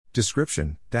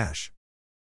Description,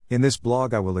 In this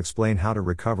blog I will explain how to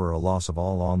recover a loss of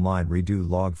all online redo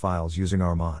log files using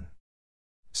RMAN.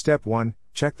 Step 1.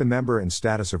 Check the member and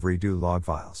status of redo log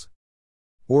files.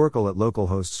 Oracle at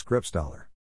localhost scripts $.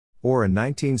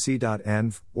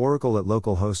 19c.env, Oracle at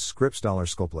localhost scripts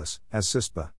 $sculpless, as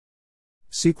SysPA.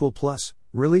 SQL Plus,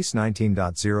 release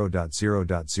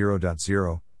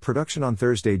 19.0.0.0.0, production on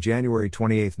Thursday, January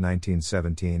 28,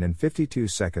 1917 and 52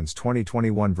 seconds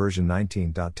 2021 version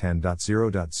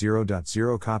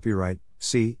 19.10.0.0.0 copyright,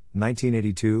 C,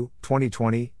 1982,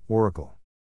 2020, Oracle.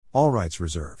 All rights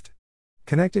reserved.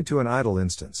 Connected to an idle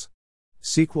instance.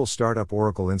 SQL startup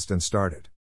Oracle instance started.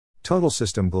 Total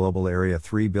system global area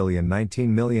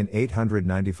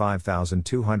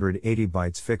 3,019,895,280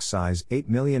 bytes fixed size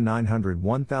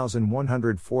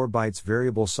 8,901,104 bytes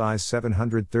variable size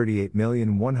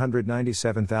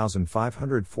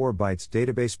 738,197,504 bytes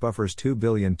database buffers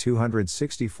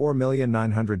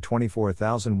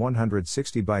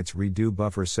 2,264,924,160 bytes redo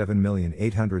buffer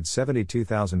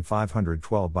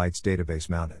 7,872,512 bytes database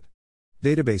mounted.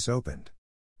 Database opened.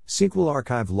 SQL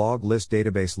archive log list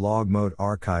database log mode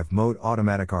archive mode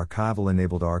automatic archival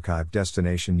enabled archive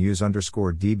destination use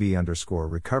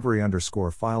 _db recovery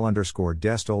file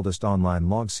dest oldest online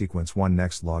log sequence 1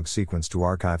 next log sequence to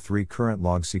archive 3 current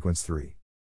log sequence 3.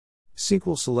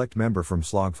 SQL select member from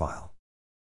slog file.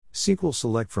 SQL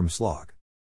select from slog.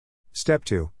 Step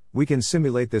 2. We can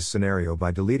simulate this scenario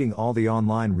by deleting all the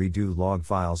online redo log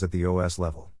files at the OS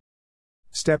level.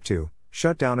 Step 2.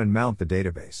 Shut down and mount the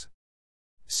database.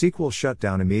 SQL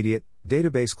shutdown immediate,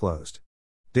 database closed.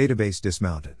 Database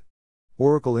dismounted.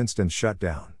 Oracle instance shut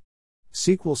down.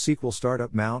 SQL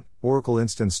startup mount, Oracle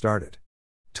instance started.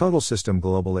 Total system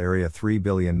global area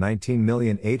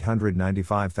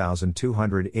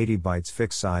 3,019,895,280 bytes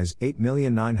fixed size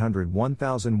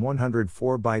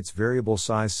 8,901,104 bytes variable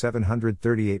size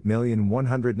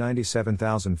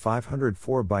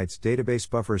 738,197,504 bytes database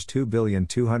buffers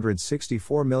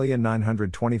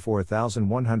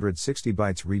 2,264,924,160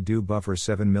 bytes redo buffer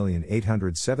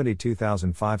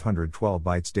 7,872,512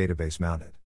 bytes database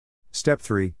mounted. Step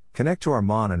 3. Connect to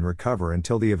RMAN and recover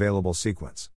until the available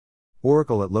sequence.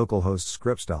 Oracle at localhost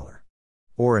scripts $.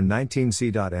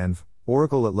 19c.env,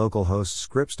 Oracle at localhost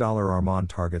scripts $RMAN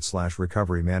target /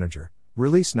 recovery manager,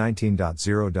 release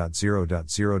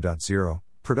 19.0.0.0.0,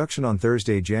 production on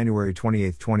Thursday, January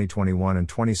 28, 2021 and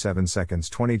 27 seconds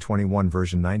 2021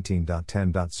 version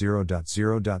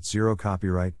 19.10.0.0.0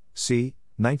 copyright, C,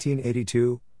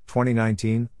 1982,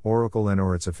 2019, Oracle and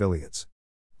or its affiliates.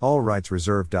 All rights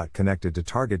reserved. Connected to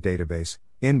target database,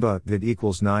 INBA vid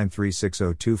equals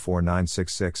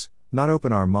 936024966, not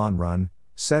open RMAN run,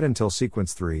 set until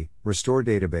sequence 3, restore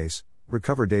database,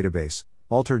 recover database,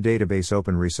 alter database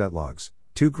open reset logs,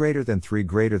 2 greater than 3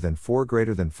 greater than 4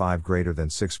 greater than 5 greater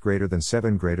than 6 greater than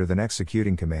 7 greater than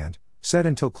executing command, set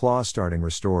until clause starting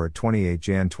restore at 28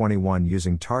 Jan 21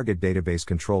 using target database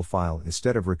control file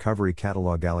instead of recovery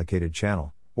catalog allocated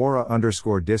channel, aura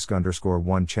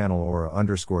 _disk_1 channel aura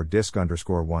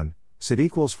 _disk_1, SID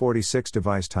equals 46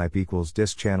 device type equals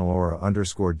disk channel aura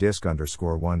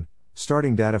 _disk_1,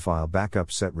 starting data file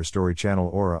backup set restore channel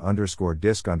aura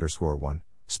 _disk_1,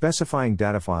 specifying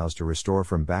data files to restore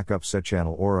from backup set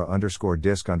channel aura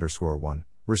 _disk_1,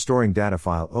 restoring data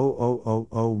file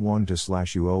 00001 to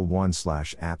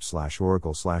 /u01/app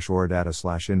 /oracle/aura data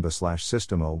 /inba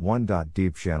 /system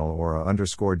 01.deep channel aura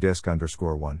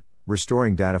 _disk_1,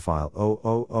 restoring data file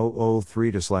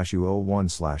 00003 to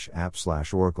 /u01/app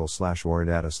 /oracle/aura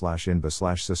data /inba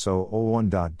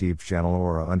 /sys01.deep channel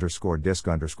aura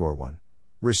 _disk_1,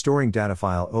 restoring data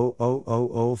file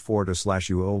 00004 to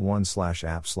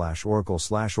 /u01/app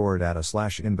 /oracle/aura data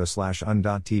 /inba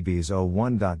 /un.tbs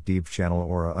 01.deep channel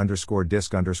aura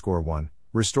 _disk_1,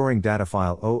 restoring data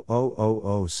file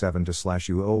 00007 to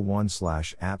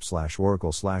 /u01/app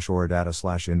 /oracle/aura data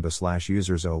 /inba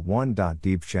 /users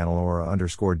 01.deep channel aura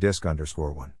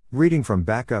 _disk_1, reading from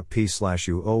backup p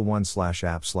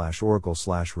 /u01/app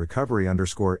 /oracle/recovery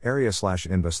 _area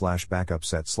 /inba /backup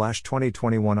set /2021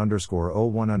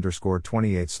 _01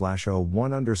 _28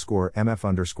 /01 MF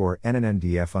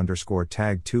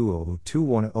tag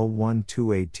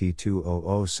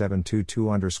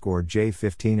 20210128T200722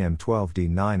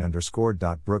 J15M12D9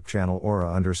 dot brook channel aura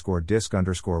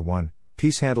 _disk_1,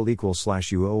 Piece handle equals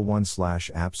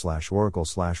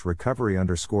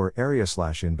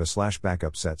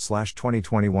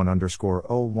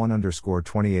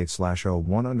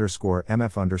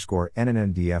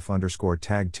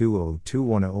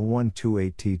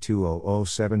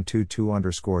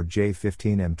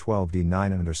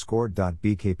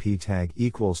tag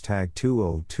equals tag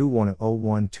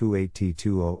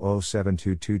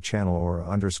 202128T2007222 channel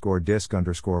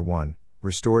aura_disk_1.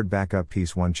 Restored backup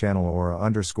piece 1 channel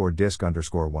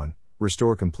aura_disk_1.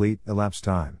 Restore complete, elapsed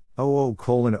time.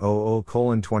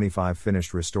 00:00:25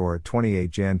 finished restore at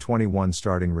 28 Jan 21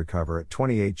 starting recover at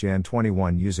 28 Jan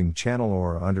 21 using channel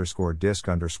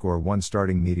aura_disk_1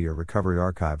 starting media recovery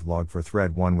archived log for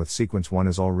thread 1 with sequence 1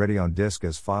 is already on disk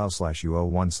as file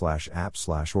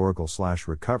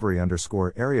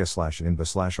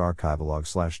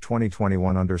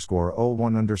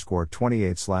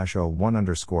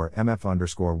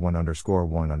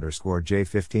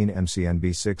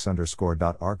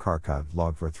archived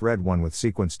log for thread 1 with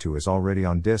sequence 2 is already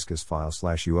on disk as file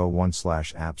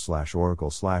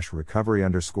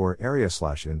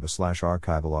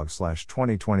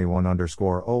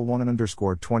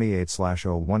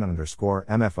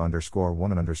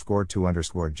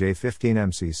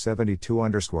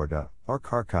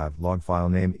Arc archive log file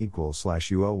name equals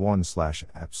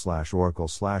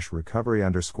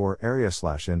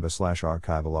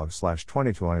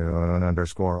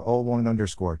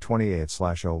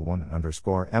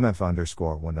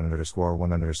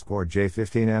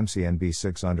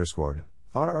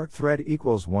Arc thread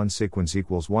equals 1 sequence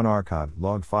equals 1 archive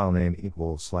log file name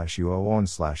equals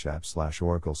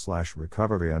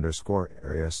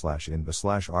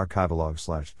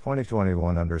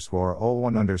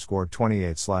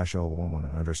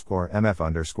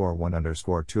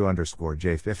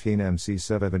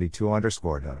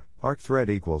Arc thread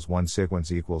equals 1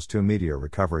 sequence equals 2 media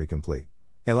recovery complete.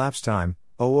 Elapsed time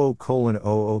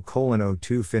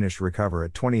 00:00:02 finished recover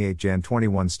at 28 Jan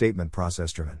 21 statement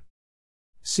process driven.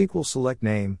 SQL select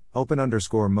name,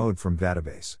 open_mode from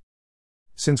database.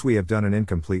 Since we have done an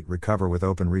incomplete recover with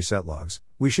open reset logs,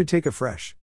 we should take a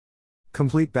fresh,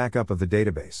 complete backup of the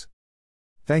database.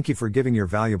 Thank you for giving your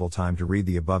valuable time to read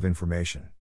the above information.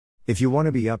 If you want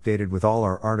to be updated with all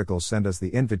our articles, send us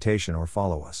the invitation or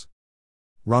follow us.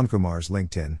 Ramkumar's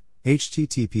LinkedIn,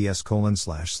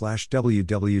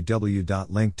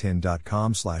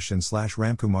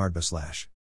 https://www.linkedin.com/in/ramkumarba/.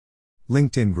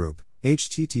 LinkedIn group,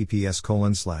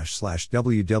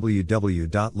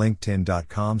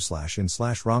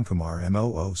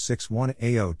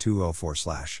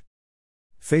 https://www.linkedin.com/in/ramkumarmo061ao204/.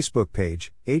 Facebook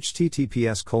page,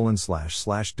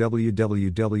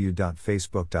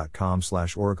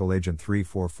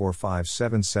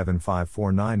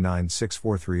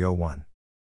 https://www.facebook.com/oracleagent3445775499643001.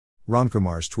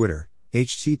 Ramkumar's Twitter,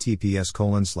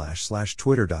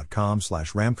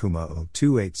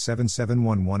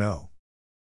 https://twitter.com/ramkuma028777110.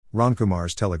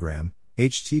 Ramkumar's Telegram,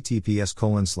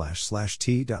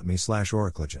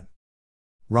 https://t.me/oracleagent.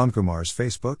 Ramkumar's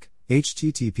Facebook,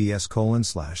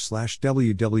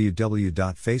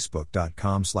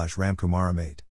 https://www.facebook.com/ramkumaram8.